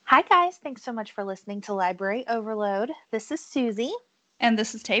Hi, guys. Thanks so much for listening to Library Overload. This is Susie. And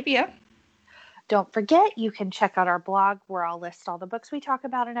this is Tavia. Don't forget, you can check out our blog where I'll list all the books we talk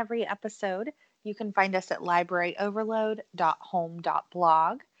about in every episode. You can find us at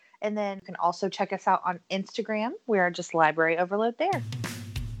libraryoverload.home.blog. And then you can also check us out on Instagram. We are just Library Overload there.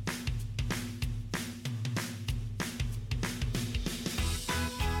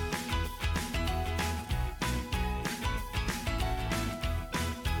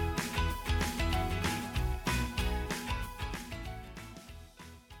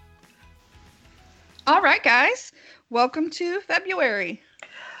 All right, guys. Welcome to February.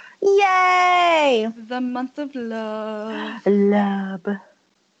 Yay! The month of love. Love.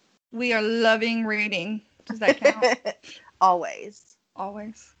 We are loving reading. Does that count? Always.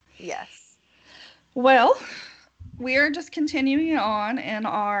 Always. Yes. Well, we are just continuing on in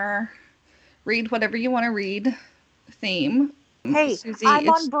our read whatever you want to read theme. Hey, Susie I'm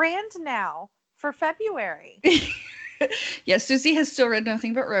on brand now for February. Yes, Susie has still read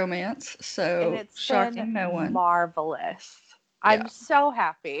nothing but romance, so And it's shocking no one. Marvelous. I'm so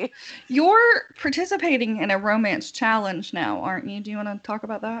happy. You're participating in a romance challenge now, aren't you? Do you want to talk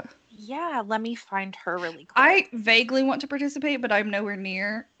about that? Yeah, let me find her really quick. I vaguely want to participate, but I'm nowhere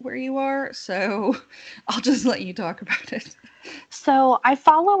near where you are, so I'll just let you talk about it. So I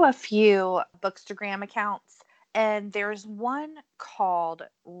follow a few Bookstagram accounts, and there's one called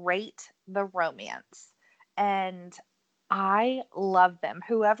Rate the Romance. And I love them.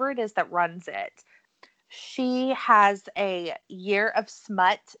 Whoever it is that runs it, she has a Year of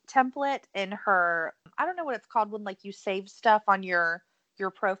Smut template in her, I don't know what it's called when like you save stuff on your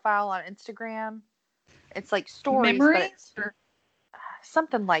profile on Instagram. It's like stories, but Memories? it's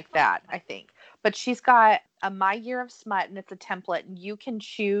something like that, I think. But she's got a My Year of Smut, and it's a template, and you can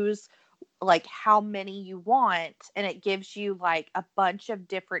choose like how many you want, and it gives you like a bunch of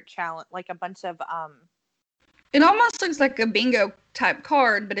different challenge, like a bunch of It almost looks like a bingo type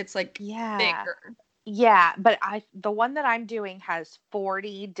card, but it's like bigger. Yeah, but the one that I'm doing has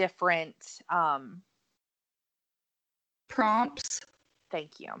 40 different prompts.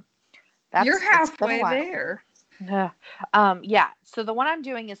 Thank you. You're halfway there. Yeah. So the one I'm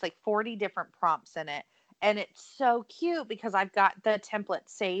doing is like 40 different prompts in it. And it's so cute because I've got the template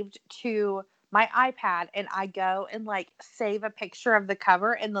saved to my iPad, and I go and like save a picture of the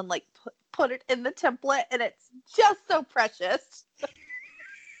cover and then like put it in the template, and it's just so precious.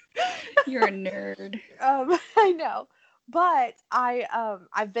 You're a nerd. I know. But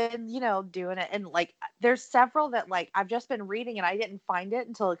I've been, doing it, and like there's several that like I've just been reading and I didn't find it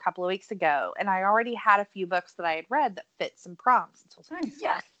until a couple of weeks ago, and I already had a few books that I had read that fit some prompts. And so I was like, Nice.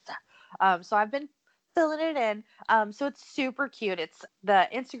 Yes. So I've been filling it in. So it's super cute. It's the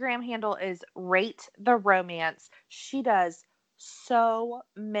Instagram handle is Rate the Romance. She does so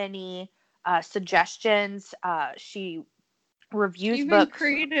many suggestions. She reviews You've books.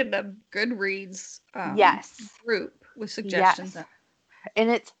 created a Goodreads Yes. group with suggestions. Yes. And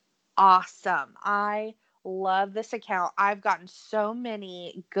it's awesome. I love this account. I've gotten so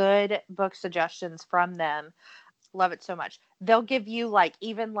many good book suggestions from them. Love it so much. They'll give you like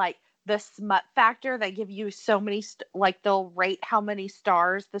even like the smut factor. They give you so many like they'll rate how many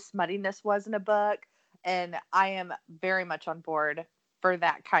stars the smuttiness was in a book, and I am very much on board for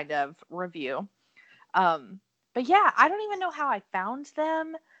that kind of review. But yeah, I don't even know how I found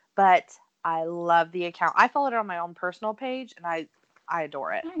them, but I love the account. I followed it on my own personal page, and I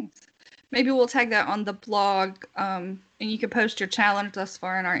adore it. Nice. Maybe we'll tag that on the blog, and you can post your challenge thus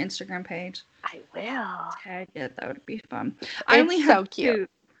far on our Instagram page. I will. Tag it. That would be fun. I only have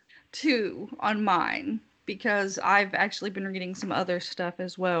two on mine because I've actually been reading some other stuff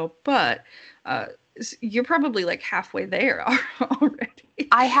as well. But you're probably like halfway there already.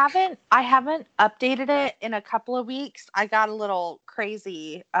 I haven't updated it in a couple of weeks. I got a little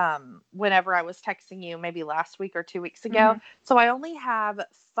crazy whenever I was texting you maybe last week or 2 weeks ago. Mm-hmm. So I only have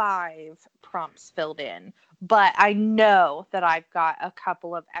 5 prompts filled in, but I know that I've got a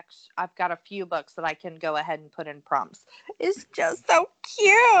couple of I've got a few books that I can go ahead and put in prompts. It's just so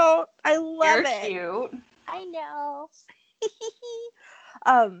cute. I love it. Cute. I know.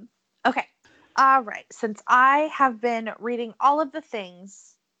 Okay. All right. Since I have been reading all of the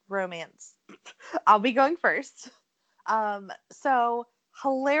things romance, I'll be going first. So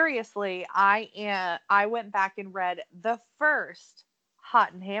hilariously, I went back and read the first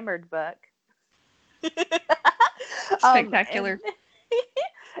Hot and Hammered book. Spectacular.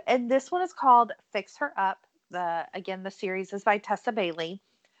 And this one is called Fix Her Up. The series is by Tessa Bailey.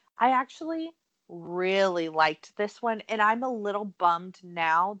 I actually really liked this one, and I'm a little bummed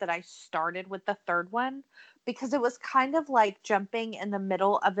now that I started with the third one because it was kind of like jumping in the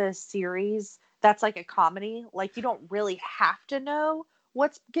middle of a series that's like a comedy. Like, you don't really have to know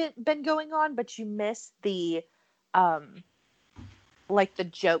what's been going on, but you miss the um like the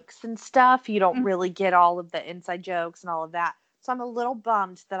jokes and stuff. You don't really get all of the inside jokes and all of that. So I'm a little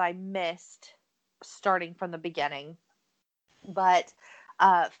bummed that I missed starting from the beginning. But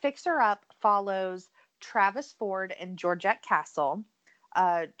Fixer Up follows Travis Ford and Georgette Castle.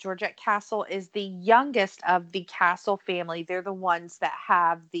 Georgette Castle is the youngest of the Castle family. They're the ones that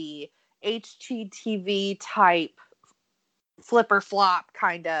have the HGTV type flipper flop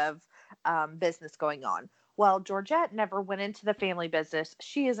kind of business going on. Well, Georgette never went into the family business.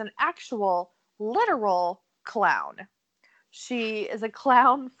 She is an actual, literal clown. She is a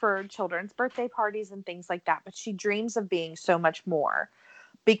clown for children's birthday parties and things like that, but she dreams of being so much more.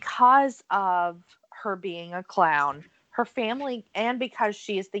 Because of her being a clown, her family, and because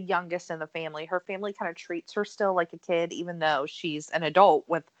she is the youngest in the family, her family kind of treats her still like a kid, even though she's an adult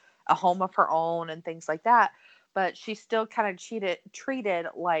with a home of her own and things like that. But she's still kind of treated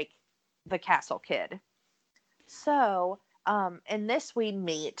like the castle kid. So, in this, we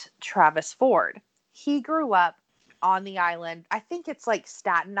meet Travis Ford. He grew up on the island. I think it's like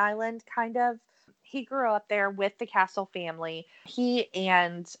Staten Island, kind of. He grew up there with the Castle family. He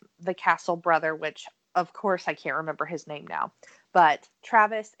and the Castle brother, which, of course, I can't remember his name now. But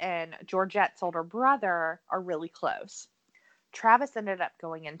Travis and Georgette's older brother are really close. Travis ended up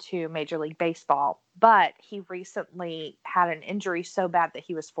going into Major League Baseball, but he recently had an injury so bad that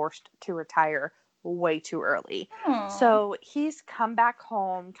he was forced to retire way too early. Aww. So he's come back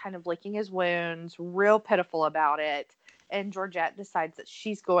home, kind of licking his wounds, real pitiful about it. And Georgette decides that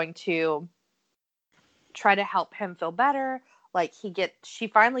she's going to try to help him feel better. Like, she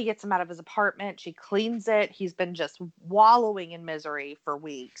finally gets him out of his apartment. She cleans it. He's been just wallowing in misery for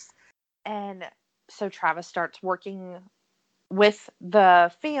weeks. And so Travis starts working with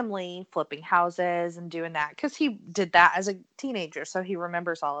the family, flipping houses and doing that, because he did that as a teenager, so he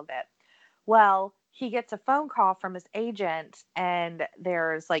remembers all of it. Well, he gets a phone call from his agent, and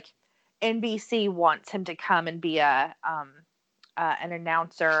there's like NBC wants him to come and be an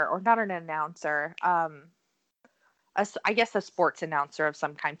announcer, or not an announcer, I guess a sports announcer of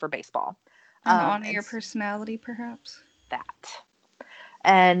some kind for baseball. On your personality, perhaps?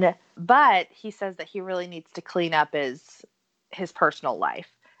 That. But he says that he really needs to clean up his personal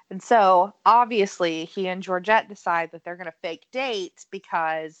life. And so obviously he and Georgette decide that they're going to fake date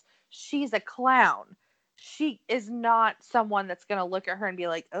because she's a clown. She is not someone that's going to look at her and be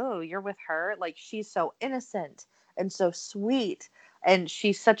like, oh, you're with her? Like, she's so innocent and so sweet. And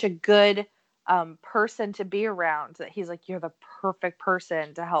she's such a good person to be around that he's like, you're the perfect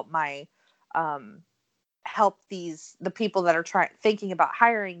person to help help the people that are thinking about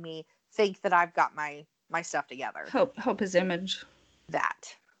hiring me think that I've got my stuff together. Help his image.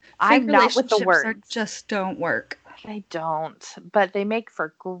 That. I'm not with the words. Just don't work. They don't, but they make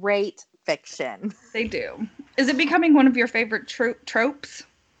for great fiction. They do. Is it becoming one of your favorite tropes?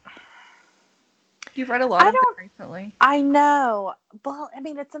 You've read a lot of them recently. I know. Well, I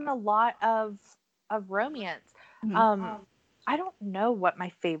mean, it's in a lot of romance. Mm-hmm. I don't know what my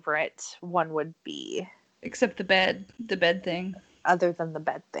favorite one would be. Except the bed thing. Other than the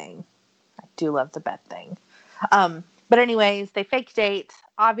bed thing. I do love the bed thing. But anyways, they fake date.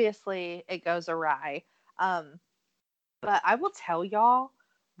 Obviously, it goes awry. But I will tell y'all,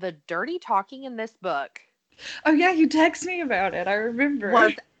 the dirty talking in this book. Oh, yeah, you text me about it. I remember.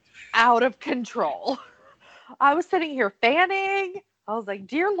 Was out of control. I was sitting here fanning. I was like,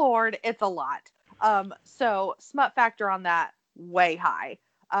 dear Lord, it's a lot. So smut factor on that, way high.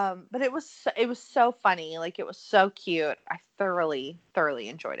 But it was so funny. Like, it was so cute. I thoroughly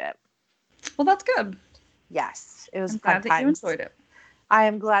enjoyed it. Well, that's good. Yes, it was. I'm glad that you enjoyed it. I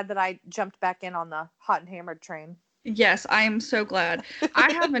am glad that I jumped back in on the Hot and Hammered train. Yes, I am so glad.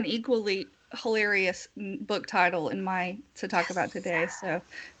 I have an equally hilarious book title to talk about today, so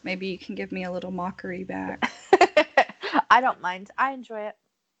maybe you can give me a little mockery back. I don't mind. I enjoy it.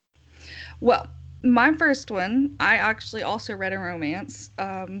 Well, my first one, I actually also read a romance,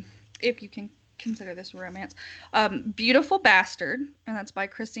 if you can consider this a romance. Beautiful Bastard, and that's by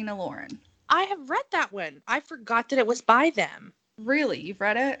Christina Lauren. I have read that one. I forgot that it was by them. Really? You've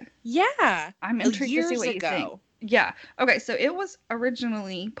read it? Yeah. I'm intrigued to see what you think. Yeah. Okay, so it was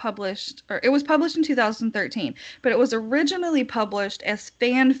published in 2013, but it was originally published as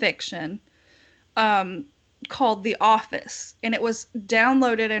fan fiction called The Office, and it was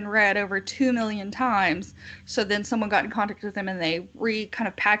downloaded and read over 2 million times. So then someone got in contact with them and they kind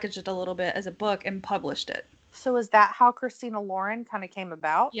of packaged it a little bit as a book and published it. So is that how Christina Lauren kind of came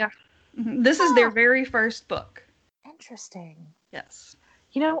about? Yeah. This is their very first book. Interesting. Yes.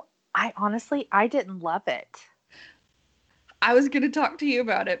 You know, I didn't love it. I was going to talk to you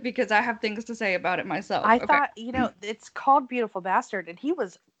about it because I have things to say about it myself. I Okay. thought, it's called Beautiful Bastard, and he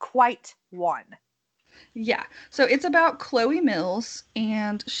was quite one. Yeah. So it's about Chloe Mills,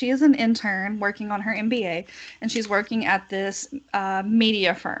 and she is an intern working on her MBA, and she's working at this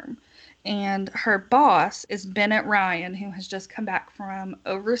media firm. And her boss is Bennett Ryan, who has just come back from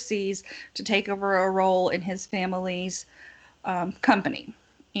overseas to take over a role in his family's company.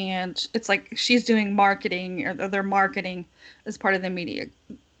 And it's like she's doing marketing, or their marketing as part of the media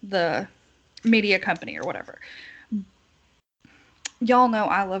company or whatever. Y'all know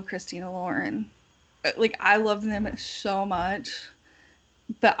I love Christina Lauren. Like, I love them so much,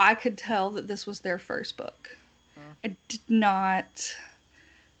 but I could tell that this was their first book. I did not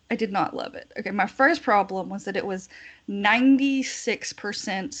love it. Okay, my first problem was that it was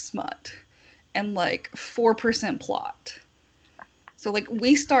 96% smut and like 4% plot. So like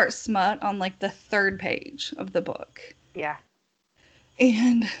we start smut on like the 3rd page of the book. Yeah.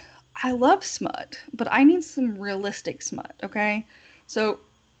 And I love smut, but I need some realistic smut, okay? So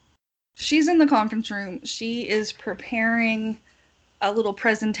she's in the conference room. She is preparing a little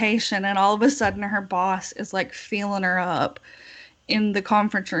presentation, and all of a sudden her boss is like feeling her up in the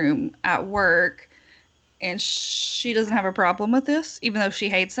conference room at work, and she doesn't have a problem with this, even though she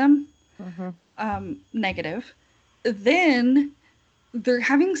hates him. Negative. Then they're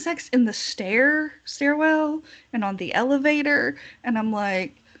having sex in the stairwell and on the elevator, and I'm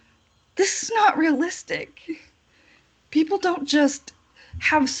like, this is not realistic. People don't just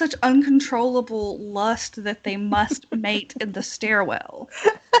have such uncontrollable lust that they must mate in the stairwell,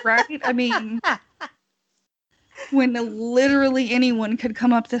 right? I mean, when literally anyone could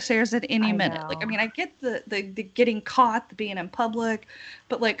come up the stairs at any minute. Like, I mean, I get the getting caught, the being in public,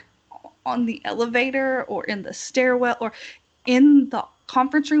 but like on the elevator or in the stairwell or in the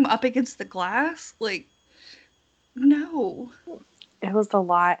conference room up against the glass, like, no. It was a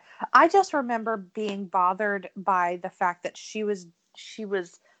lot. I just remember being bothered by the fact that she was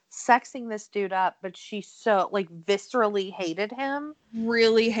sexing this dude up, but she so like viscerally hated him.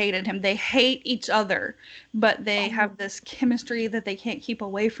 Really hated him. They hate each other, but they have this chemistry that they can't keep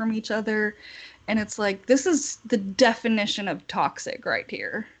away from each other. And it's like, this is the definition of toxic right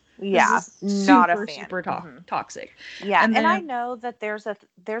here. Yeah, not a fan. Super toxic. Yeah, and I know that there's a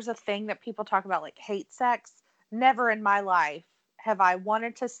thing that people talk about, like hate sex. Never in my life have I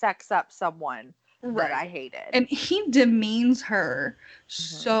wanted to sex up someone that I hated. And he demeans her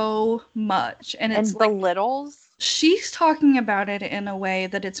so much, and it's like belittles. She's talking about it in a way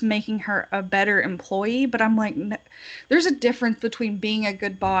that it's making her a better employee, but I'm like, no, there's a difference between being a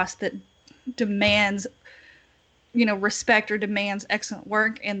good boss that demands, respect or demands excellent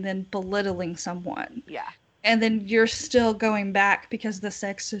work, and then belittling someone. Yeah. And then you're still going back because the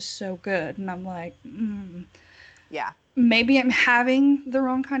sex is so good. And I'm like, yeah, maybe I'm having the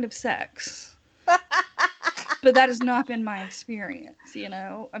wrong kind of sex. But that has not been my experience,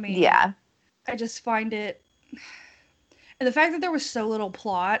 I mean, yeah, I just find it, and the fact that there was so little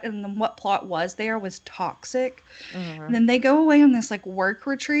plot, and then what plot was there was toxic. And then they go away on this like work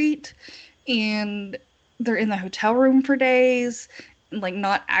retreat, and they're in the hotel room for days, and, like,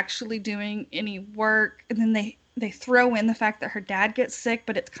 not actually doing any work. And then they throw in the fact that her dad gets sick,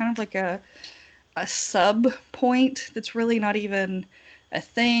 but it's kind of like a sub point that's really not even a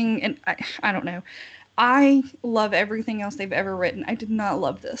thing. And I don't know. I love everything else they've ever written. I did not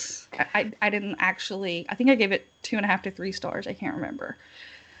love this. I didn't actually. I think I gave it 2.5 to 3 stars. I can't remember.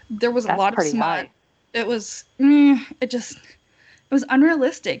 There was a lot of smut. High. It was. It was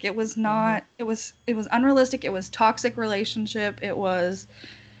unrealistic. It was not. It was unrealistic. It was toxic relationship. It was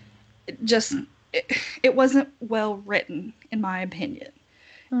just. It wasn't well written, in my opinion.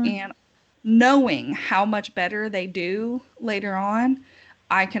 And knowing how much better they do later on,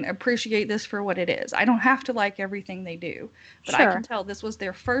 I can appreciate this for what it is. I don't have to like everything they do, but I can tell this was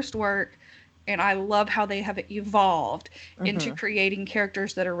their first work, and I love how they have evolved into creating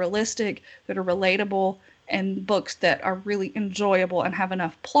characters that are realistic, that are relatable, and books that are really enjoyable and have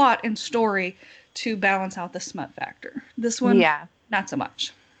enough plot and story to balance out the smut factor. This one, not so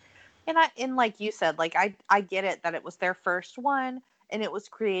much. And like you said, like I get it that it was their first one, and it was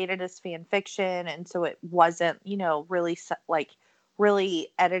created as fan fiction, and so it wasn't, really really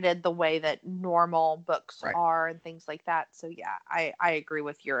edited the way that normal books are and things like that. So yeah, I agree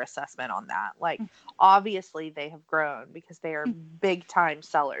with your assessment on that. Like, obviously they have grown because they are big time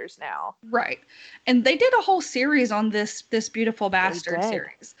sellers now. Right. And they did a whole series on this Beautiful Bastard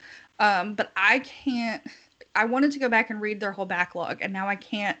series. But I wanted to go back and read their whole backlog, and now I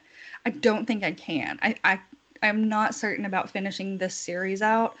can't. I don't think I can. I'm not certain about finishing this series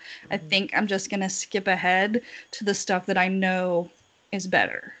out. I think I'm just gonna skip ahead to the stuff that I know is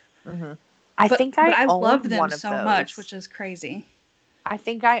better. I But think I I love own them one of so much, those. which is crazy. I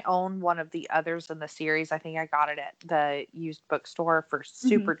think I own one of the others in the series. I think I got it at the used bookstore for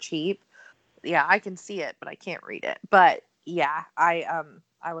super cheap. Yeah, I can see it, but I can't read it. But yeah, I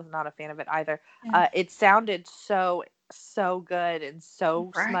was not a fan of it either. Yeah. It sounded so good and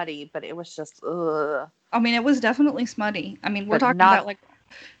so Right. smutty, but it was just ugh. I mean, it was definitely smutty. I mean, we're But talking not about like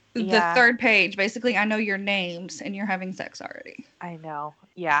the yeah, third page. Basically, I know your names and you're having sex already. I know.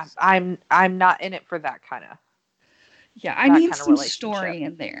 Yeah, I'm not in it for that kind of Yeah, I need some relationship. story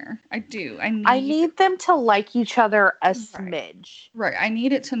in there. I do. I need them to like each other a Right. smidge. Right. I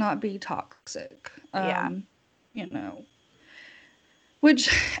need it to not be toxic. Yeah. You know, which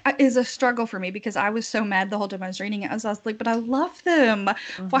is a struggle for me because I was so mad the whole time I was reading it. I was like, but I love them.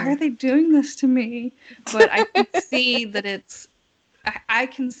 Why are they doing this to me? But I can see that I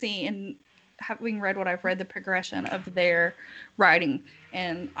can see in having read what I've read, the progression of their writing,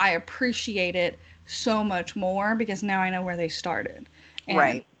 and I appreciate it so much more because now I know where they started. And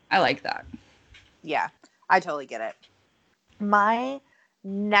Right. I like that. Yeah. I totally get it. My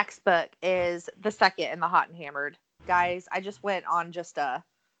next book is the second in the Hot and Hammered. Guys, I just went on just a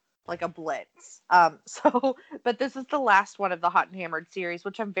blitz. So but this is the last one of the Hot and Hammered series,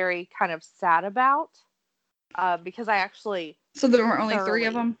 which I'm very kind of sad about. Because I actually So there were only three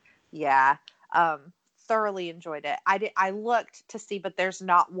of them? Yeah. Um thoroughly enjoyed it. I looked to see, but there's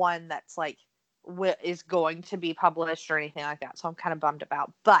not one that's like is going to be published or anything like that. So I'm kind of bummed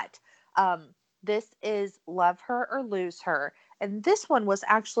about. But this is Love Her or Lose Her. And this one was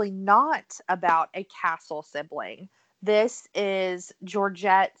actually not about a castle sibling. This is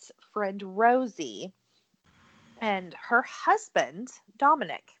Georgette's friend Rosie and her husband,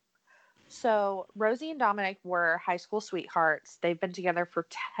 Dominic. So Rosie and Dominic were high school sweethearts. They've been together for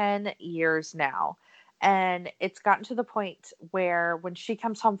 10 years now. And it's gotten to the point where when she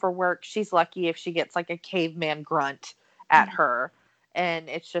comes home for work, she's lucky if she gets like a caveman grunt at her. And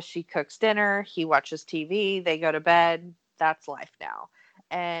it's just she cooks dinner, he watches TV, they go to bed. That's life now.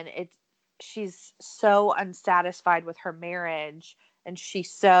 And she's so unsatisfied with her marriage, and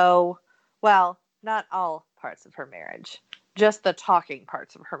she's so, well, not all parts of her marriage, just the talking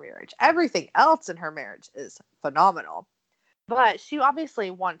parts of her marriage. Everything else in her marriage is phenomenal. But she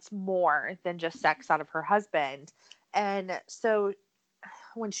obviously wants more than just sex out of her husband. And so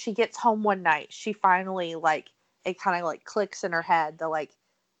when she gets home one night, she finally it kind of clicks in her head that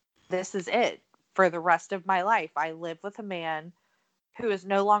this is it for the rest of my life. I live with a man who is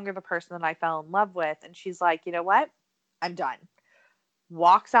no longer the person that I fell in love with. And she's like, you know what? I'm done.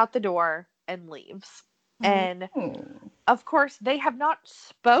 Walks out the door and leaves. And of course, they have not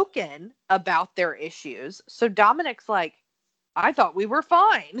spoken about their issues. So Dominic's like, I thought we were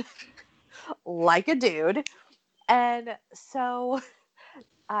fine. Like a dude. And so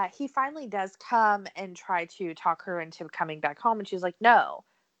he finally does come and try to talk her into coming back home. And she's like, no.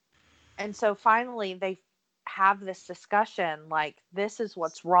 And so finally they have this discussion like, this is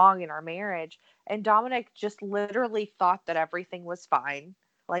what's wrong in our marriage. And Dominic just literally thought that everything was fine.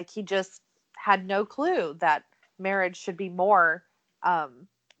 Like he just had no clue that marriage should be more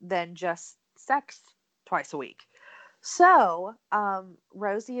than just sex twice a week. So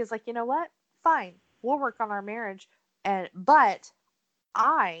Rosie is like, you know what? Fine, we'll work on our marriage, but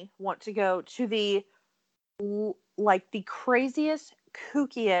I want to go to the craziest,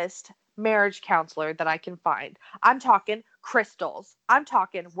 kookiest marriage counselor that I can find. I'm talking crystals. I'm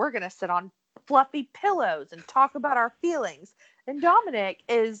talking we're gonna sit on fluffy pillows and talk about our feelings. And Dominic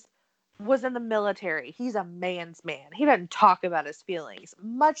was in the military. He's a man's man. He doesn't talk about his feelings,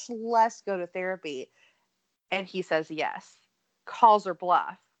 much less go to therapy. And he says yes, calls her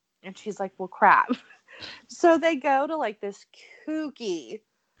bluff. And she's like, well, crap. So they go to this kooky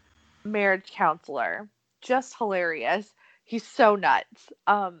marriage counselor. Just hilarious. He's so nuts.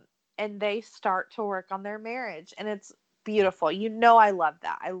 And they start to work on their marriage. And it's beautiful. I love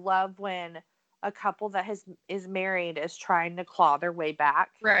that. I love when a couple that is married is trying to claw their way back.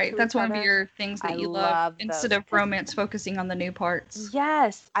 Right. That's one of your things that you love instead of romance focusing on the new parts.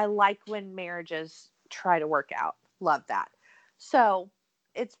 Yes. I like when marriages try to work out. Love that. So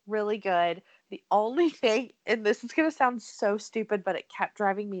it's really good. The only thing, and this is going to sound so stupid, but it kept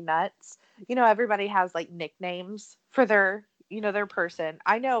driving me nuts. Everybody has nicknames for their person.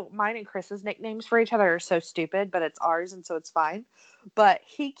 I know mine and Chris's nicknames for each other are so stupid, but it's ours, and so it's fine. But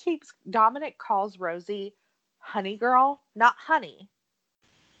Dominic calls Rosie Honey Girl, not Honey,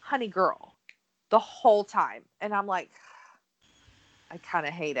 Honey Girl, the whole time. And I'm like, I kind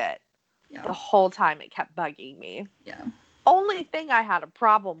of hate it. Yeah. The whole time it kept bugging me. Yeah. Only thing I had a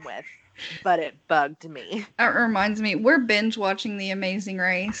problem with, but it bugged me. That reminds me, we're binge watching The Amazing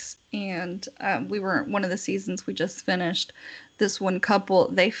Race, and we were one of the seasons we just finished. This one couple,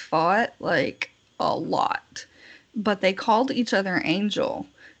 they fought like a lot, but they called each other Angel,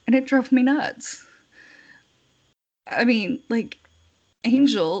 and it drove me nuts. I mean, like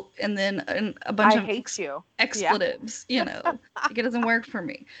Angel, and then a bunch of hate you. expletives. Yeah. Like it doesn't work for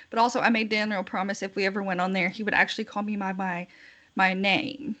me. But also, I made Daniel promise if we ever went on there, he would actually call me my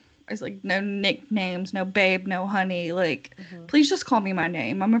name. I was like, no nicknames, no babe, no honey. Like, please just call me my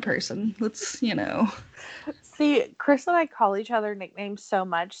name. I'm a person. Let's, See, Chris and I call each other nicknames so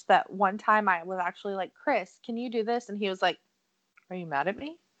much that one time I was actually like, Chris, can you do this? And he was like, are you mad at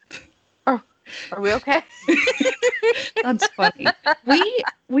me? Or are we okay? That's funny.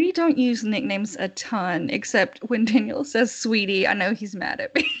 We don't use nicknames a ton, except when Daniel says sweetie, I know he's mad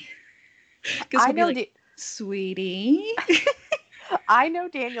at me. Because he'll be like, sweetie. I know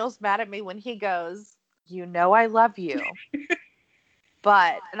Daniel's mad at me when he goes, I love you.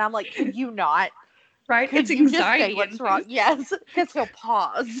 But, and I'm like, could you not? Right? Could it's anxiety. What's wrong? Yes, because he'll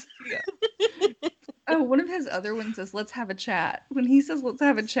pause. Yeah. Oh, one of his other ones is let's have a chat. When he says let's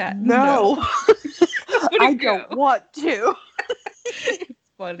have a chat, no. I don't want to. It's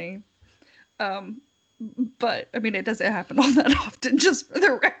funny. But I mean, it doesn't happen all that often. Just for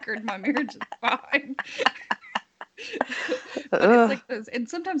the record, my marriage is fine. But it's like this, and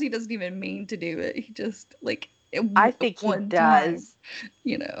sometimes he doesn't even mean to do it. He just like I think he does.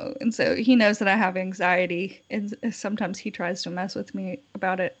 Time, and so he knows that I have anxiety, and sometimes he tries to mess with me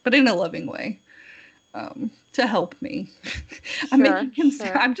about it, but in a loving way, to help me.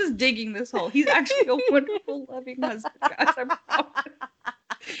 Sure. I'm just digging this hole. He's actually a wonderful, loving husband, guys. I promise.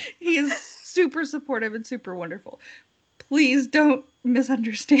 He is super supportive and super wonderful. Please don't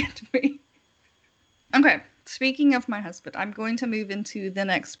misunderstand me. Okay. Speaking of my husband, I'm going to move into the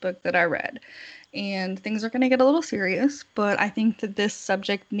next book that I read. And things are going to get a little serious, but I think that this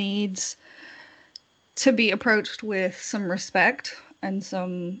subject needs to be approached with some respect and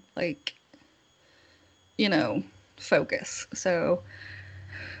some, focus. So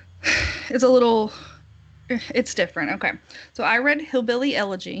it's different. Okay. So I read Hillbilly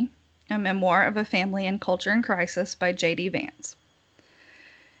Elegy, a memoir of a family and culture in crisis by J.D. Vance.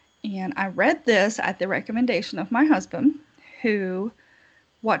 And I read this at the recommendation of my husband, who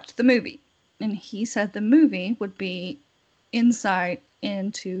watched the movie. And he said the movie would be insight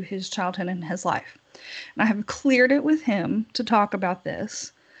into his childhood and his life. And I have cleared it with him to talk about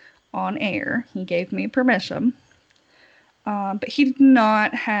this on air. He gave me permission. But he did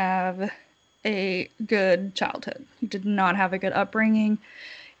not have a good childhood. He did not have a good upbringing.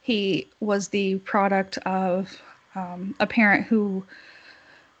 He was the product of a parent who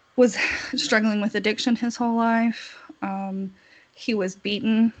was struggling with addiction his whole life. He was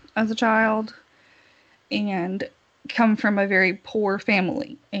beaten as a child and come from a very poor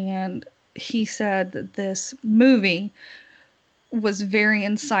family. And he said that this movie was very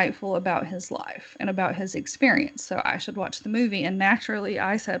insightful about his life and about his experience. So I should watch the movie. And naturally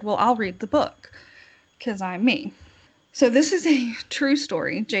I said, well, I'll read the book because I'm me. So this is a true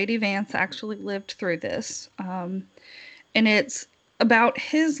story. J.D. Vance actually lived through this. And it's about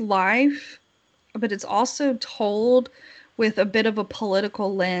his life, but it's also told with a bit of a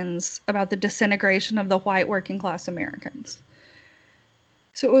political lens about the disintegration of the white working class Americans.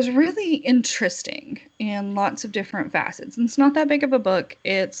 So it was really interesting in lots of different facets. And it's not that big of a book.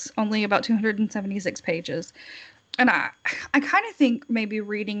 It's only about 276 pages. And I kind of think maybe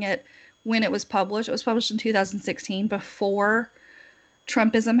reading it when it was published in 2016 before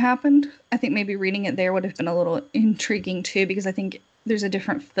Trumpism happened. I think maybe reading it there would have been a little intriguing too, because I think there's a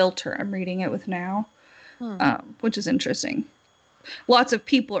different filter I'm reading it with now, which is interesting. Lots of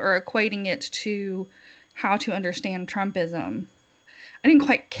people are equating it to how to understand Trumpism. I didn't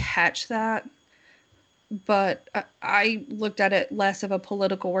quite catch that, but I looked at it less of a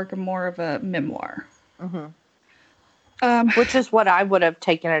political work and more of a memoir. Which is what I would have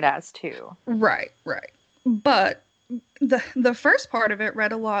taken it as too. Right. But the first part of it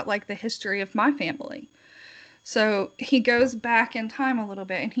read a lot like the history of my family. So he goes back in time a little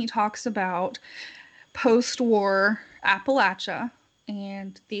bit and he talks about post-war Appalachia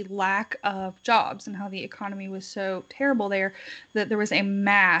and the lack of jobs and how the economy was so terrible there that there was a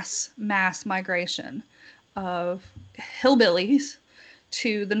mass migration of hillbillies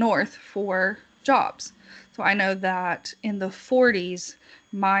to the north for jobs. So I know that in the 40s,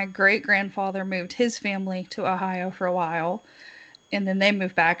 my great-grandfather moved his family to Ohio for a while. and then they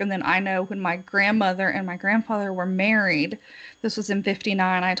moved back. And then I know when my grandmother and my grandfather were married, this was in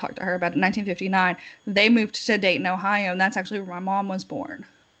 59. I talked to her about it in 1959. They moved to Dayton, Ohio, and that's actually where my mom was born.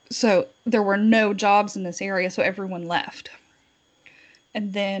 So there were no jobs in this area, so everyone left.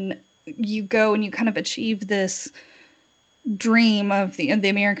 And then you go and you kind of achieve this dream of the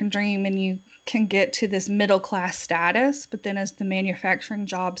American dream, and you can get to this middle class status. But then as the manufacturing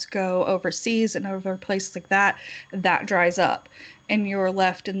jobs go overseas and other places like that, that dries up, and you're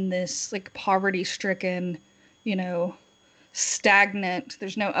left in this like poverty stricken, stagnant,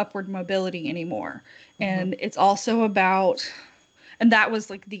 there's no upward mobility anymore. And it's also about, and that was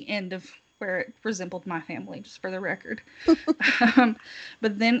like the end of where it resembled my family, just for the record.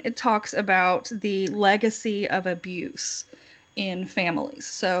 But then it talks about the legacy of abuse in families.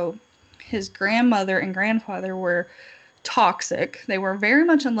 So his grandmother and grandfather were toxic. They were very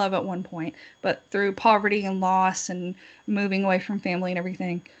much in love at one point, but through poverty and loss and moving away from family and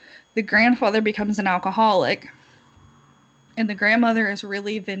everything, the grandfather becomes an alcoholic, and the grandmother is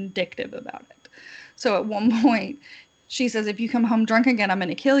really vindictive about it. So at one point, she says, if you come home drunk again, I'm going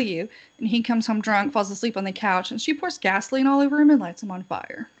to kill you. And he comes home drunk, falls asleep on the couch, and she pours gasoline all over him and lights him on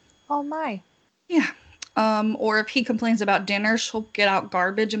fire. Oh, my. Yeah. Or if he complains about dinner, she'll get out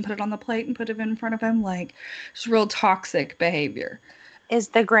garbage and put it on the plate and put it in front of him. Like, it's real toxic behavior. Is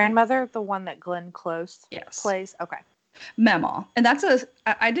the grandmother the one that Glenn Close plays? Okay. Mema. And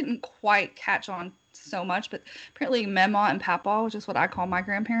I didn't quite catch on so much, but apparently Mema and Papa, which is what I call my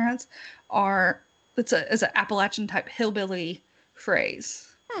grandparents, it's an Appalachian type hillbilly phrase.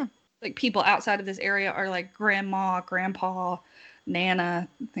 Like people outside of this area are like grandma, grandpa, nana,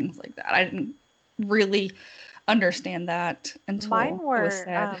 things like that. I didn't really understand that until mine it was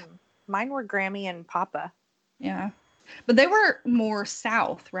said. Mine were Grammy and Papa. Yeah. But they were more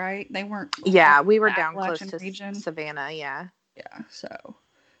south, right? They weren't. Yeah, we were down close to region. Savannah, yeah. Yeah, so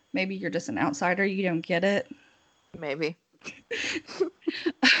maybe you're just an outsider. You don't get it. Maybe.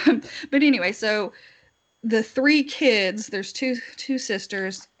 But anyway, so the three kids, there's two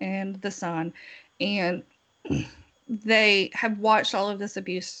sisters and the son, and they have watched all of this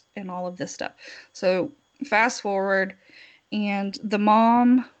abuse and all of this stuff. So fast forward, and the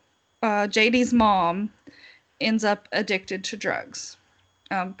mom, JD's mom, ends up addicted to drugs,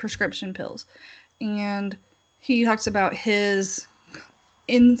 prescription pills. And he talks about his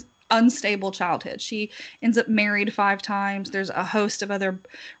unstable childhood. She ends up married 5 times. There's a host of other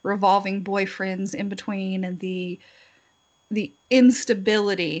revolving boyfriends in between, and the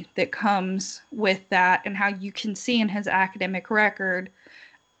instability that comes with that, and how you can see in his academic record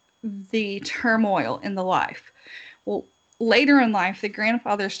the turmoil in the life. Well, later in life, the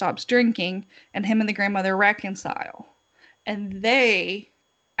grandfather stops drinking, and him and the grandmother reconcile. And they,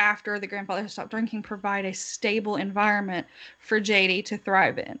 after the grandfather stopped drinking, provide a stable environment for JD to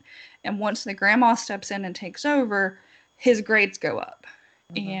thrive in. And once the grandma steps in and takes over, his grades go up.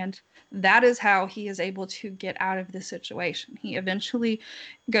 And that is how he is able to get out of this situation. He eventually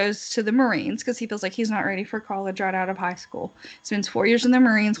goes to the Marines because he feels like he's not ready for college right out of high school. Spends 4 years in the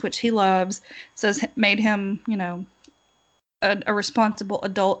Marines, which he loves, says made him, a responsible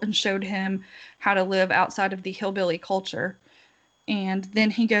adult and showed him how to live outside of the hillbilly culture. And then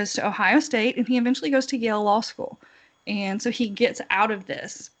he goes to Ohio State, and he eventually goes to Yale Law School. And so he gets out of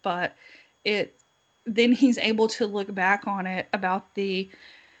this, but then he's able to look back on it about the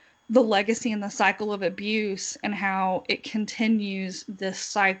legacy and the cycle of abuse, and how it continues this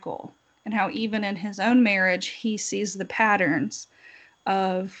cycle, and how even in his own marriage, he sees the patterns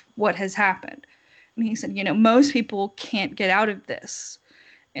of what has happened. And he said, most people can't get out of this.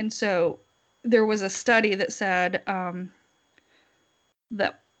 And so there was a study that said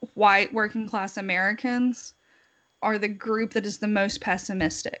that white working class Americans are the group that is the most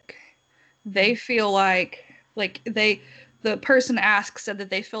pessimistic. They feel like the person asked said that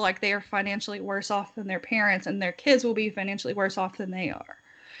they feel like they are financially worse off than their parents, and their kids will be financially worse off than they are.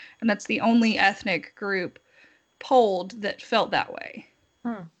 And that's the only ethnic group polled that felt that way.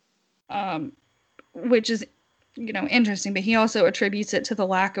 Which is, interesting. But he also attributes it to the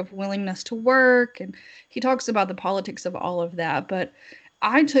lack of willingness to work, and he talks about the politics of all of that. But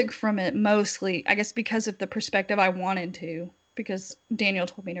I took from it mostly, I guess, because of the perspective I wanted to, because Daniel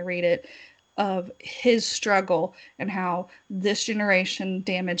told me to read it, of his struggle and how this generation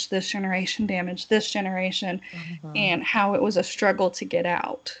damaged this generation, and how it was a struggle to get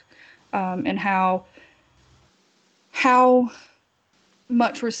out, and how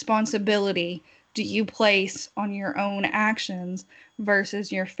much responsibility do you place on your own actions versus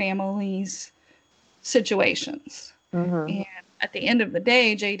your family's situations. And at the end of the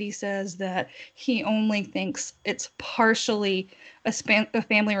day, JD says that he only thinks it's partially a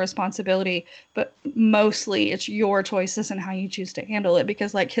family responsibility, but mostly it's your choices and how you choose to handle it.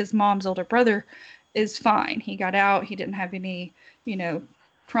 Because like his mom's older brother is fine. He got out. He didn't have any,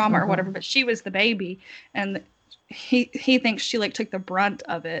 trauma or whatever, but she was the baby. And he thinks she like took the brunt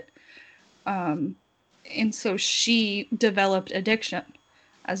of it. And so she developed addiction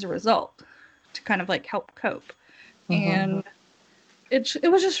as a result to kind of like help cope. And it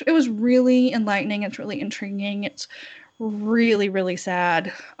was really enlightening. It's really intriguing. It's really, really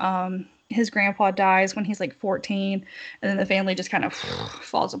sad. His grandpa dies when he's like 14, and then the family just kind of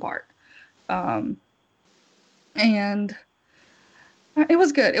falls apart. And it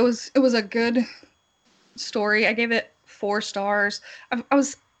was good. It was a good story. I gave it 4 stars. I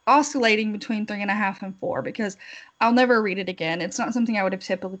was oscillating between 3.5 and 4 because I'll never read it again. It's not something I would have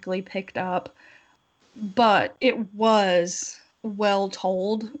typically picked up, but it was well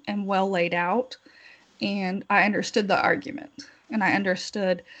told and well laid out, and I understood the argument, and I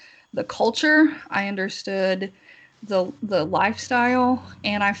understood the culture, I understood the lifestyle,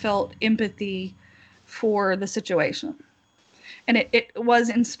 and I felt empathy for the situation. And it was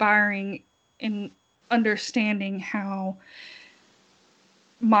inspiring in understanding how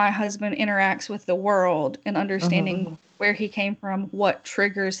my husband interacts with the world and understanding where he came from, what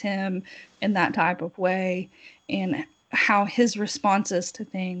triggers him in that type of way, and how his responses to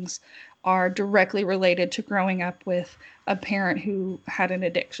things are directly related to growing up with a parent who had an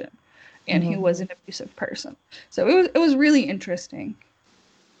addiction and who was an abusive person. So it was really interesting.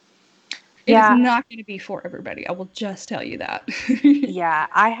 It is not going to be for everybody. I will just tell you that. Yeah,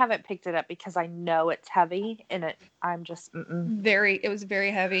 I haven't picked it up because I know it's heavy, and I'm just it was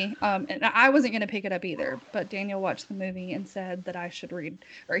very heavy. And I wasn't going to pick it up either, but Daniel watched the movie and said that I should read,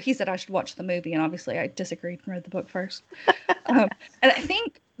 or he said I should watch the movie, and obviously I disagreed and read the book first. And I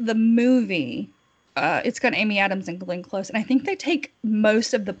think the movie, it's got Amy Adams and Glenn Close, and I think they take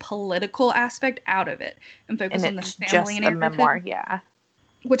most of the political aspect out of it and focus on the family and narrative. Memoir, yeah.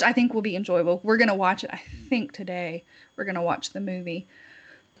 Which I think will be enjoyable. We're going to watch it, I think, today. We're going to watch the movie.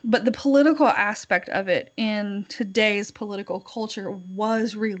 But the political aspect of it in today's political culture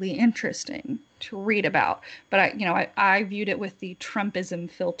was really interesting to read about. But I viewed it with the Trumpism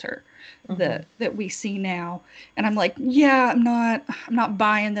filter that we see now. And I'm like, yeah, I'm not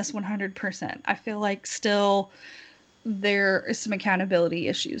buying this 100%. I feel like still there is some accountability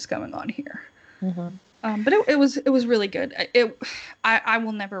issues going on here. But it was really good. I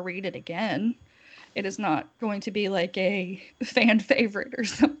will never read it again. It is not going to be like a fan favorite or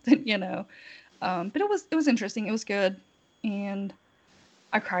something, But it was interesting. It was good, and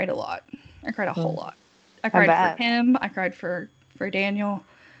I cried a lot. I cried a whole lot. I cried for him. I cried for Daniel.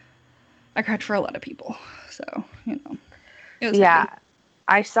 I cried for a lot of people. So it was heavy.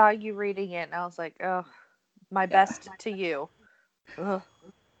 I saw you reading it, and I was like, oh, my best to you. Ugh.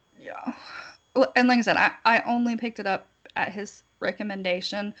 Yeah. And like I said, I only picked it up at his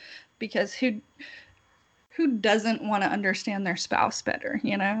recommendation because who doesn't want to understand their spouse better,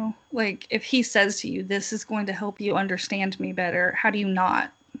 Like if he says to you, this is going to help you understand me better, how do you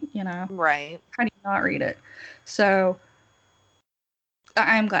not, Right. How do you not read it? So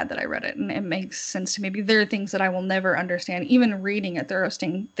I'm glad that I read it, and it makes sense to me. There are things that I will never understand. Even reading it, there are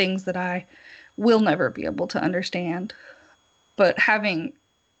things that I will never be able to understand. But having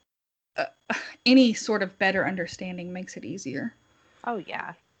any sort of better understanding makes it easier. Oh,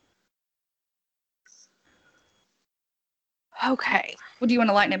 yeah. Okay. Well, do you want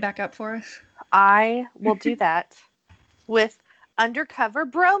to lighten it back up for us? I will do that with Undercover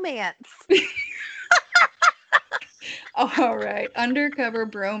Bromance. All right. Undercover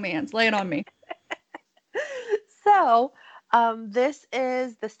Bromance. Lay it on me. So, this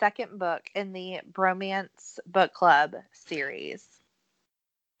is the second book in the Bromance Book Club series.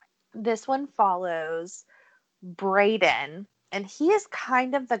 This one follows Brayden, and he is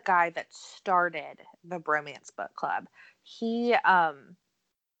kind of the guy that started the Bromance Book Club. He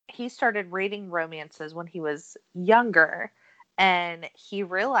started reading romances when he was younger, and he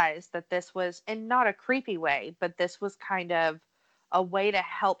realized that this was, in not a creepy way, but this was kind of a way to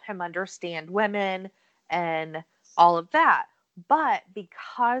help him understand women and all of that. But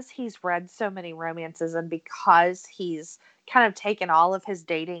because he's read so many romances and because he's kind of taken all of his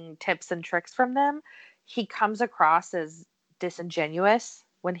dating tips and tricks from them, he comes across as disingenuous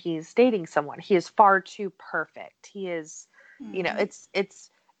when he's dating someone. He is far too perfect. He is,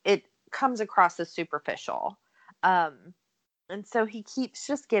 it comes across as superficial. And so he keeps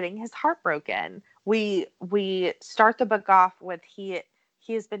just getting his heart broken. We start the book off with he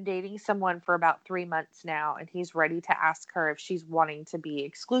he has been dating someone for about 3 months now, and he's ready to ask her if she's wanting to be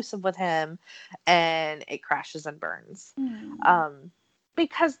exclusive with him, and it crashes and burns.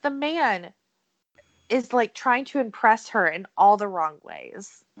 Because the man is like trying to impress her in all the wrong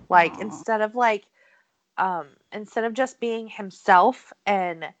ways. Like, instead of just being himself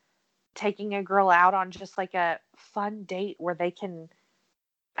and taking a girl out on just like a fun date where they can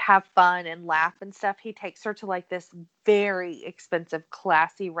have fun and laugh and stuff, he takes her to like this very expensive,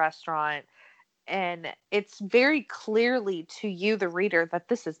 classy restaurant. And it's very clearly to you, the reader, that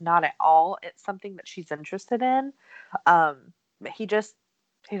this is not at all it's something that she's interested in. But he doesn't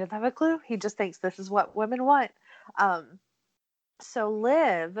have a clue. He just thinks this is what women want. So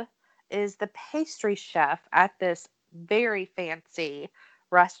Liv is the pastry chef at this very fancy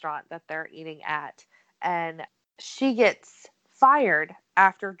restaurant that they're eating at. And she gets fired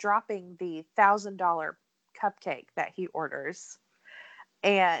after dropping the $1,000 cupcake that he orders.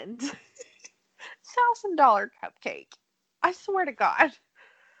 And $1,000 cupcake. I swear to God.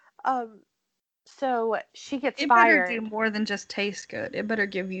 So she gets fired. It better do more than just taste good. It better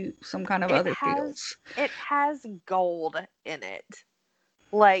give you some kind of other feels. It has gold in it.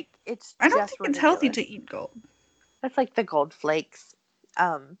 Like, it's I don't just think ridiculous. It's healthy to eat gold. That's like the gold flakes.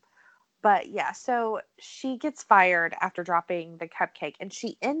 But yeah, so she gets fired after dropping the cupcake, and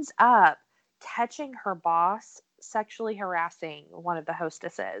she ends up catching her boss sexually harassing one of the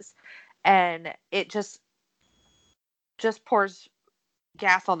hostesses. And it just pours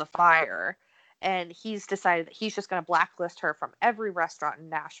gas on the fire. And he's decided that he's just going to blacklist her from every restaurant in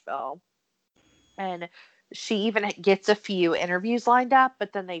Nashville. And she even gets a few interviews lined up,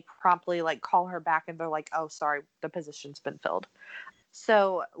 but then they promptly like call her back and they're like, "Oh, sorry, the position's been filled."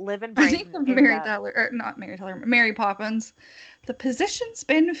 So Liv and Braden, I think Mary Poppins. The position's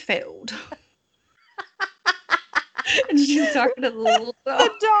been filled. And she's talking to the little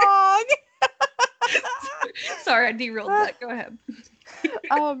dog. The dog. Sorry, I derailed that. Go ahead.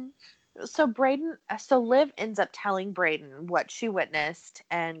 So Liv ends up telling Braden what she witnessed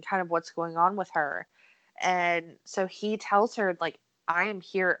and kind of what's going on with her. And so he tells her, like, I am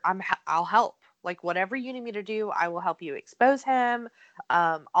here. I'll help. Like, whatever you need me to do, I will help you expose him.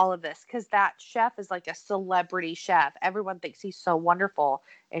 All of this. Because that chef is like a celebrity chef. Everyone thinks he's so wonderful,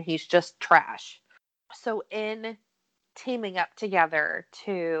 and he's just trash. So in teaming up together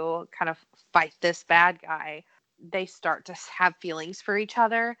to kind of fight this bad guy, they start to have feelings for each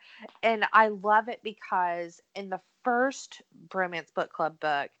other. And I love it because in the first Bromance Book Club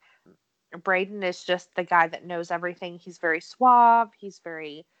book, Braden is just the guy that knows everything. He's very suave. He's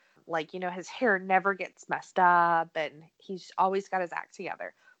very, like, his hair never gets messed up, and he's always got his act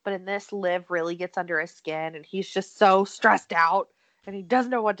together. But in this, Liv really gets under his skin, and he's just so stressed out, and he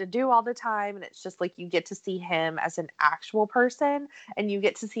doesn't know what to do all the time. And it's just like, you get to see him as an actual person, and you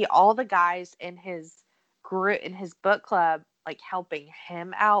get to see all the guys in his group, in his book club, like helping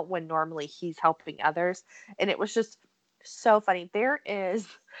him out when normally he's helping others. And it was just so funny. There is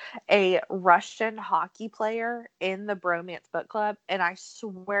a Russian hockey player in the Bromance Book Club, and I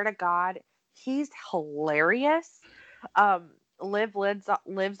swear to God, he's hilarious. Liv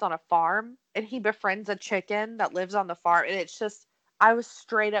lives on a farm, and he befriends a chicken that lives on the farm, and it's just, I was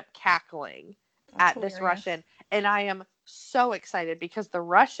straight up cackling at this Russian, and I am so excited because the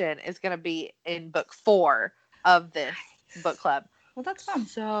Russian is going to be in book 4 of this book club. Well, that's fun.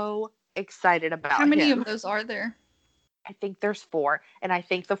 So excited about How many him. of those are there? I think there's 4, and I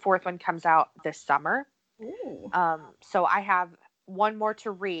think the 4th one comes out this summer. Ooh. So I have one more to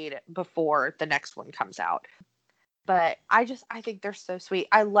read before the next one comes out. But I think they're so sweet.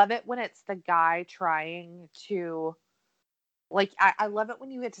 I love it when it's the guy trying to, like, I love it when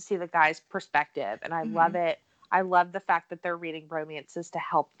you get to see the guy's perspective, and I love it. I love the fact that they're reading romances to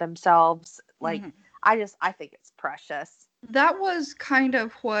help themselves. Like, I think it's precious. That was kind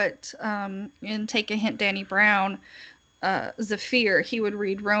of what, in Take a Hint, Danny Brown, Zafir, he would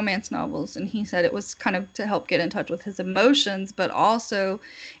read romance novels, and he said it was kind of to help get in touch with his emotions, but also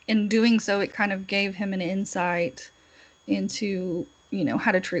in doing so, it kind of gave him an insight into,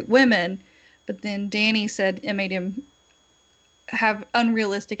 how to treat women. But then Danny said it made him have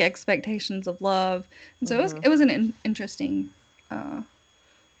unrealistic expectations of love. And so it was an interesting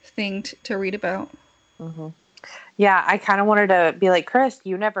thing to read about. Yeah, I kind of wanted to be like, Chris,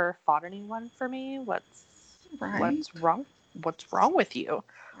 you never fought anyone for me. What's wrong? What's wrong with you?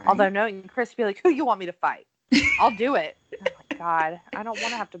 Right. Although knowing Chris, be like, who you want me to fight? I'll do it. Oh my God, I don't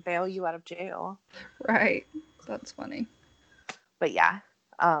want to have to bail you out of jail. Right. That's funny. But yeah,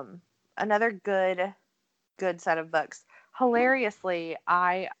 another good set of books. Hilariously,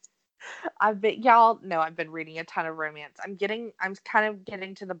 I Y'all know I've been reading a ton of romance. I'm kind of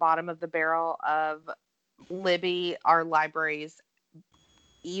getting to the bottom of the barrel of Libby, our library's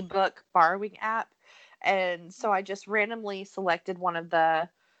ebook borrowing app. And so I just randomly selected one of the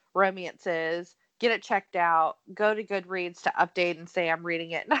romances, get it checked out, go to Goodreads to update and say I'm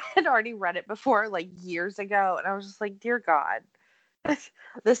reading it. And I had already read it before, like years ago. And I was just like, dear God,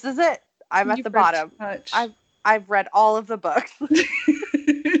 this is it. I'm at the bottom. I've read all of the books.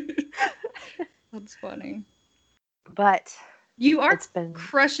 That's funny. But you are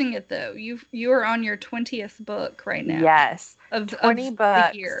crushing it though. You are on your 20th book right now. Yes. Of 20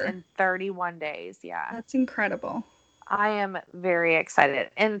 books in 31 days. Yeah. That's incredible. I am very excited.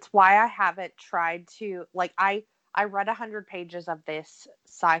 And it's why I haven't tried to, like, I read 100 pages of this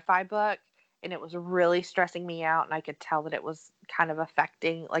sci-fi book and it was really stressing me out, and I could tell that it was kind of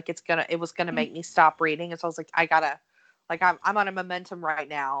affecting, like, it was gonna make me stop reading. And so I was like, I'm on a momentum right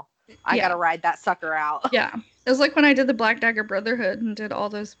now. I gotta ride that sucker out. Yeah. It was like when I did the Black Dagger Brotherhood and did all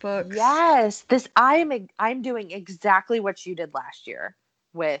those books. Yes. I'm doing exactly what you did last year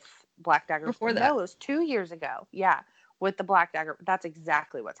with Black Dagger. Before that. No, it was 2 years ago. Yeah. With the Black Dagger. That's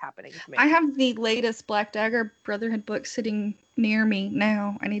exactly what's happening to me. I have the latest Black Dagger Brotherhood book sitting near me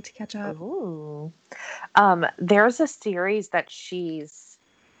now. I need to catch up. Ooh. There's a series that she's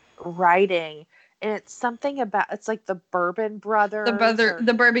writing, and it's something about, it's like the Bourbon Brothers.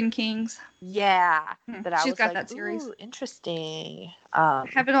 The Bourbon Kings. Yeah. She's got that series. Ooh, interesting. I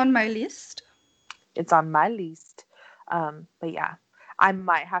have it on my list. It's on my list. But yeah, I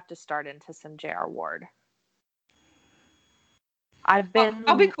might have to start into some J.R. Ward. I'll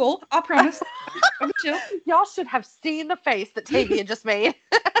be cool. I'll promise. I'll be chill. Y'all should have seen the face that Tavia just made.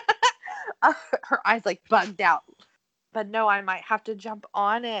 Her eyes like bugged out. But no, I might have to jump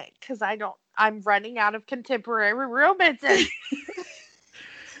on it because I'm running out of contemporary romances.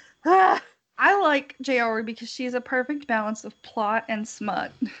 I like J.R. because she's a perfect balance of plot and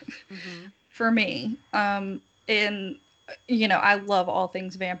smut for me. And I love all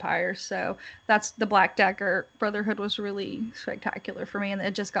things vampires, so that's the Black Dagger Brotherhood was really spectacular for me, and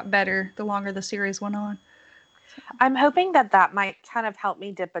it just got better the longer the series went on. I'm hoping that might kind of help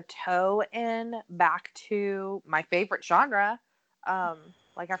me dip a toe back to my favorite genre.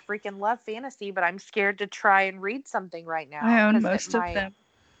 Like, I freaking love fantasy, but I'm scared to try and read something right now. I own most of them.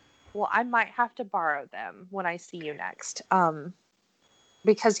 Well, I might have to borrow them when I see you next.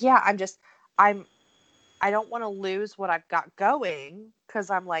 Because I don't want to lose what I've got going, because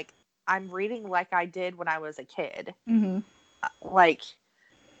I'm reading like I did when I was a kid. Mm-hmm.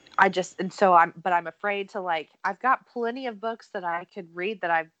 But I'm afraid to, I've got plenty of books that I could read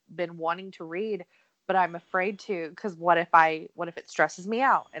that I've been wanting to read, but I'm afraid to, because what if it stresses me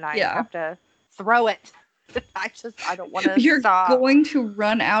out and I have to throw it? I don't want to stop. You're going to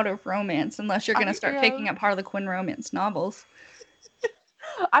run out of romance unless you're going to start picking up Harlequin romance novels.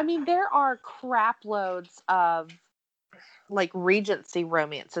 I mean, there are crap loads of Regency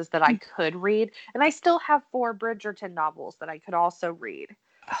romances that I could read, and I still have 4 Bridgerton novels that I could also read.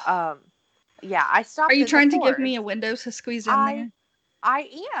 Yeah, I stopped. Are you trying to give me a window to squeeze in there? I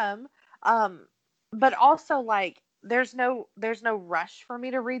am, but also there's no rush for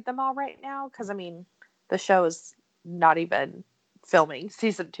me to read them all right now, because I mean the show is not even filming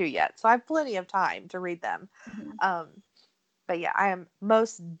season 2 yet, so I have plenty of time to read them. Mm-hmm. But yeah, I am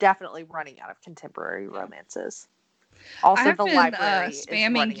most definitely running out of contemporary romances. Also, the library is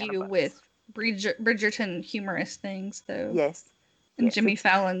spamming you with Bridgerton humorous things, though. Yes. And yes, Jimmy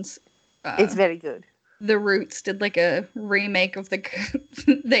Fallon's. It's very good. The Roots did a remake of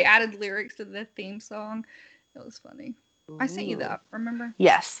they added lyrics to the theme song. It was funny. Ooh. I sent you that, remember?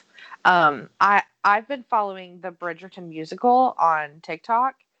 Yes. I've been following the Bridgerton musical on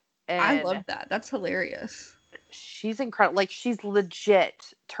TikTok. And I love that. That's hilarious. She's incredible. She's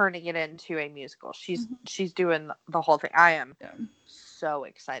legit turning it into a musical. She's doing the whole thing. I am so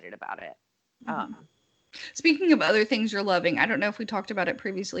excited about it. Speaking of other things you're loving, I don't know if we talked about it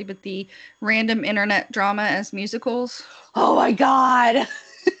previously, but the random internet drama as musicals. Oh my God.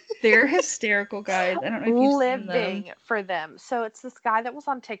 They're hysterical, guys. I don't know if you've seen them. Living for them. So it's this guy that was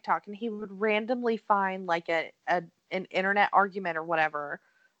on TikTok, and he would randomly find an internet argument or whatever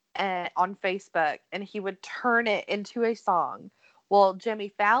on Facebook, and he would turn it into a song. Well, Jimmy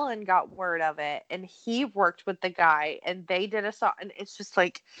Fallon got word of it, and he worked with the guy, and they did a song, and it's just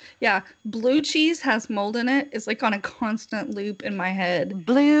Blue Cheese Has Mold in It is on a constant loop in my head.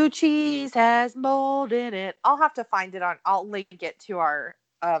 Blue cheese has mold in it. I'll have to find it I'll link it to our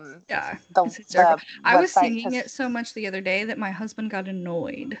I was singing it so much the other day that my husband got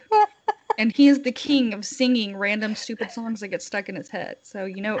annoyed. And he is the king of singing random stupid songs that get stuck in his head. So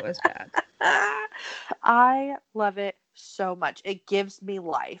you know it was bad. I love it so much. It gives me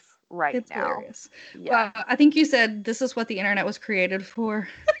life right now. Hilarious. Yeah. Wow. I think you said this is what the internet was created for.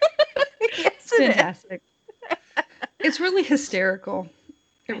 Yes, fantastic. It's really hysterical.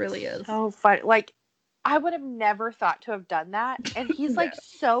 It really is. So funny. Like, I would have never thought to have done that. And he's like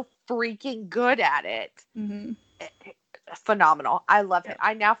so freaking good at it. Mm-hmm. Phenomenal. I love him.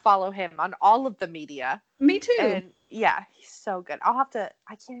 I now follow him on all of the media. Me too. And yeah, he's so good. I'll have to,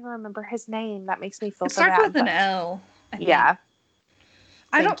 I can't even remember his name. That makes me feel so bad. It starts with an L. Yeah.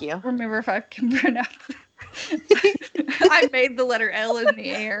 I don't remember if I can pronounce it. I made the letter L in the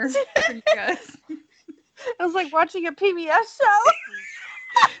air for you guys. I was like watching a PBS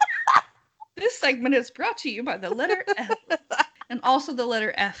show. This segment is brought to you by the letter L and also the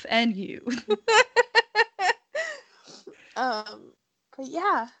letter F and U. But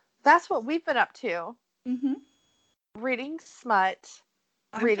yeah, that's what we've been up to. Mm-hmm. Reading smut.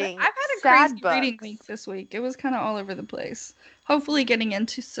 I've had a crazy reading week this week. It was kind of all over the place. Hopefully getting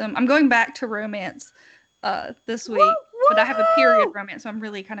into I'm going back to romance this week. Woo! But I have a period romance, so I'm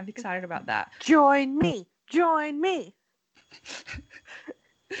really kind of excited about that. Join me.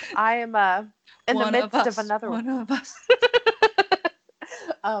 I am in the midst of another one. One of us.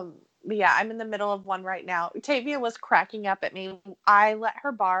 Yeah, I'm in the middle of one right now. Tavia was cracking up at me. I let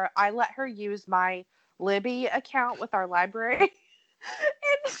her use my Libby account with our library.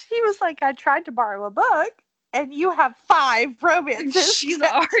 And she was like, I tried to borrow a book and you have 5 romances. She's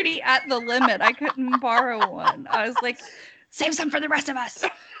already at the limit. I couldn't borrow one. I was like, save some for the rest of us.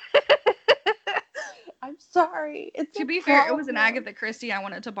 I'm sorry. To be fair, it was an Agatha Christie I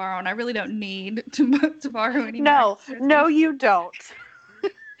wanted to borrow, and I really don't need to borrow any more. No, you don't.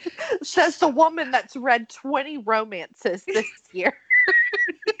 Says the woman that's read 20 romances this year.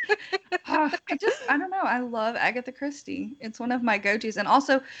 I don't know. I love Agatha Christie. It's one of my go-tos. And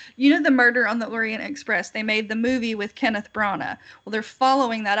also, you know, the Murder on the Orient Express, they made the movie with Kenneth Branagh. Well, they're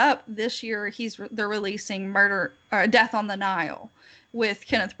following that up this year. They're releasing Death on the Nile with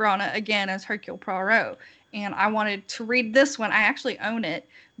Kenneth Branagh again as Hercule Poirot. And I wanted to read this one. I actually own it,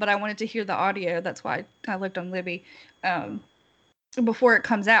 but I wanted to hear the audio. That's why I looked on Libby before it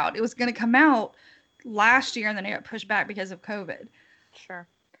comes out. It was going to come out last year, and then it got pushed back because of COVID. Sure.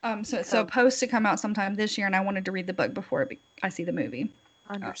 So it's supposed to come out sometime this year, and I wanted to read the book before I see the movie.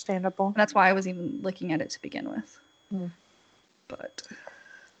 Understandable. That's why I was even looking at it to begin with. But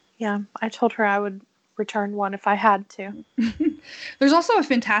yeah, I told her I would return one if I had to. There's also a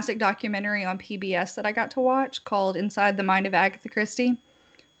fantastic documentary on PBS that I got to watch called Inside the Mind of Agatha Christie.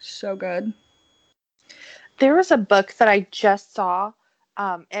 So good. There was a book that I just saw.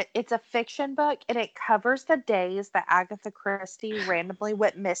 It's a fiction book, and it covers the days that Agatha Christie randomly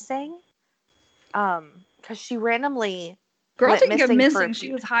went missing. Because she randomly Girl didn't go missing.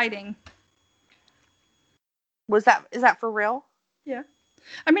 She was hiding. Is that for real? Yeah.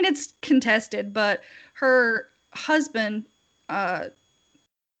 I mean, it's contested, but her husband, in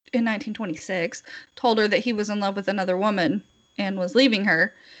 1926, told her that he was in love with another woman and was leaving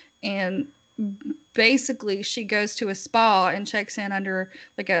her. And basically she goes to a spa and checks in under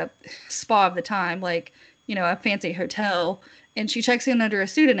like a spa of the time, like, you know, a fancy hotel, and she checks in under a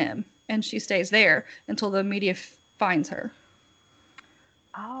pseudonym and she stays there until the media finds her.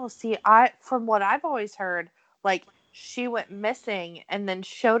 Oh, see, from what I've always heard, like, she went missing and then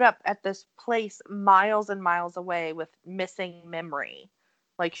showed up at this place miles and miles away with missing memory.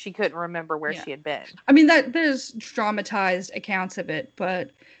 Like, she couldn't remember where she had been. I mean, there's dramatized accounts of it,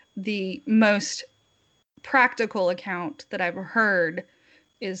 but the most practical account that I've heard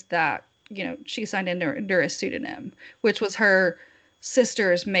is that, you know, she signed under a pseudonym, which was her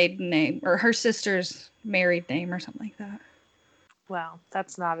sister's maiden name or her sister's married name or something like that. Well,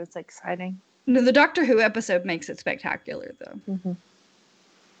 that's not as exciting. No, the Doctor Who episode makes it spectacular, though. Mm-hmm.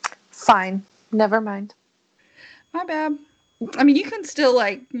 Fine. Never mind. My bad. I mean, you can still,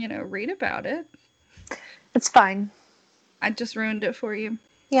 like, you know, read about it. It's fine. I just ruined it for you.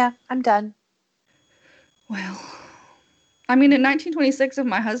 Yeah, I'm done. Well, I mean, in 1926, if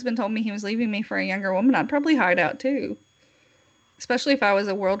my husband told me he was leaving me for a younger woman, I'd probably hide out, too. Especially if I was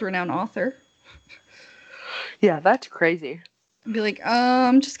a world-renowned author. Yeah, that's crazy. I'd be like,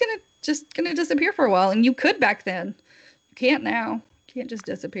 I'm just gonna disappear for a while. And you could back then. You can't now. You can't just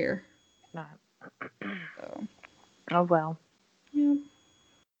disappear. No. So. Oh, well. Yeah.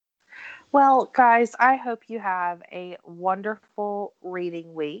 Well, guys, I hope you have a wonderful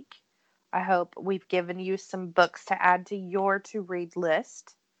reading week. I hope we've given you some books to add to your to-read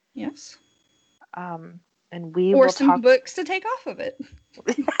list. Yes. And we or will some books to take off of it.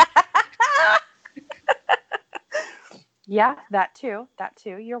 Yeah, that too. That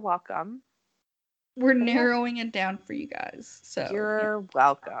too. You're welcome. We're narrowing it down for you guys. So you're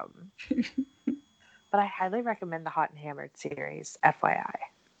welcome. But I highly recommend the Hot and Hammered series, FYI.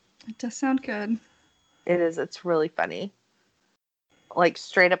 It does sound good. It is. It's really funny. Like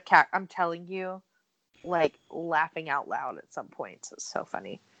straight up cat. I'm telling you, like laughing out loud at some points. It's so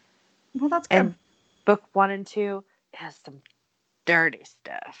funny. Well, that's good. And book 1 and 2 has some dirty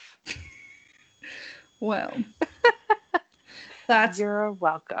stuff. Well, you're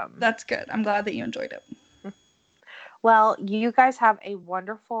welcome. That's good. I'm glad that you enjoyed it. Well, you guys have a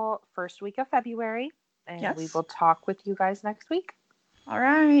wonderful first week of February, and we will talk with you guys next week. All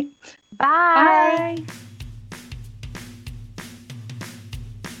right. Bye. Bye.